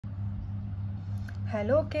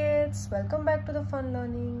Hello kids, welcome back to the fun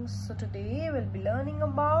learning. So today we'll be learning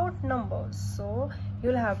about numbers. So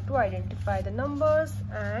you'll have to identify the numbers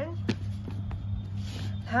and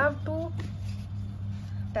have to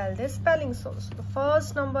tell their spelling. So the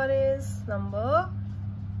first number is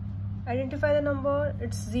identify the number,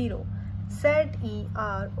 it's 0.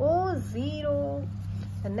 Z-E-R-O, 0.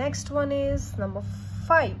 The next one is number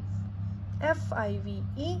 5.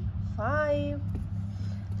 F-I-V-E, 5.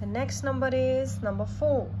 The next number is number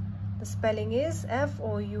 4. The spelling is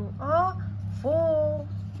F-O-U-R, 4.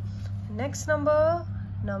 The next number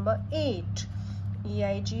 8.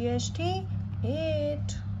 E-I-G-H-T, 8.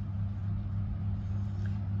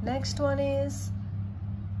 Next one is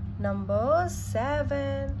number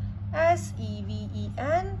 7.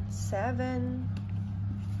 S-E-V-E-N, 7.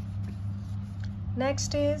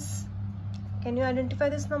 Next is, can you identify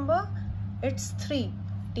this number? It's 3.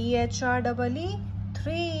 T-H-R-E-E,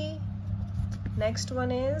 3. Next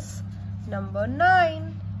one is number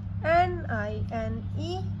 9.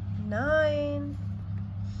 N-I-N-E, 9.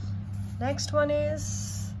 Next one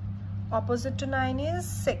is, opposite to 9 is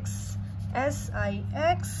 6.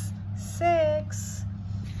 S-I-X, 6.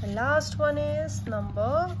 The last one is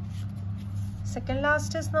second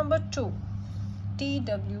last is number 2.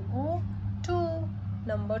 T-W-O, 2,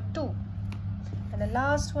 number 2. And the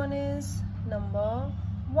last one is number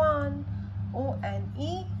 1.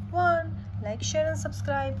 O-N-E, 1. Like, share and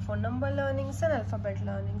subscribe for number learnings and alphabet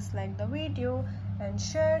learnings. Like the video and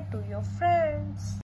share to your friends.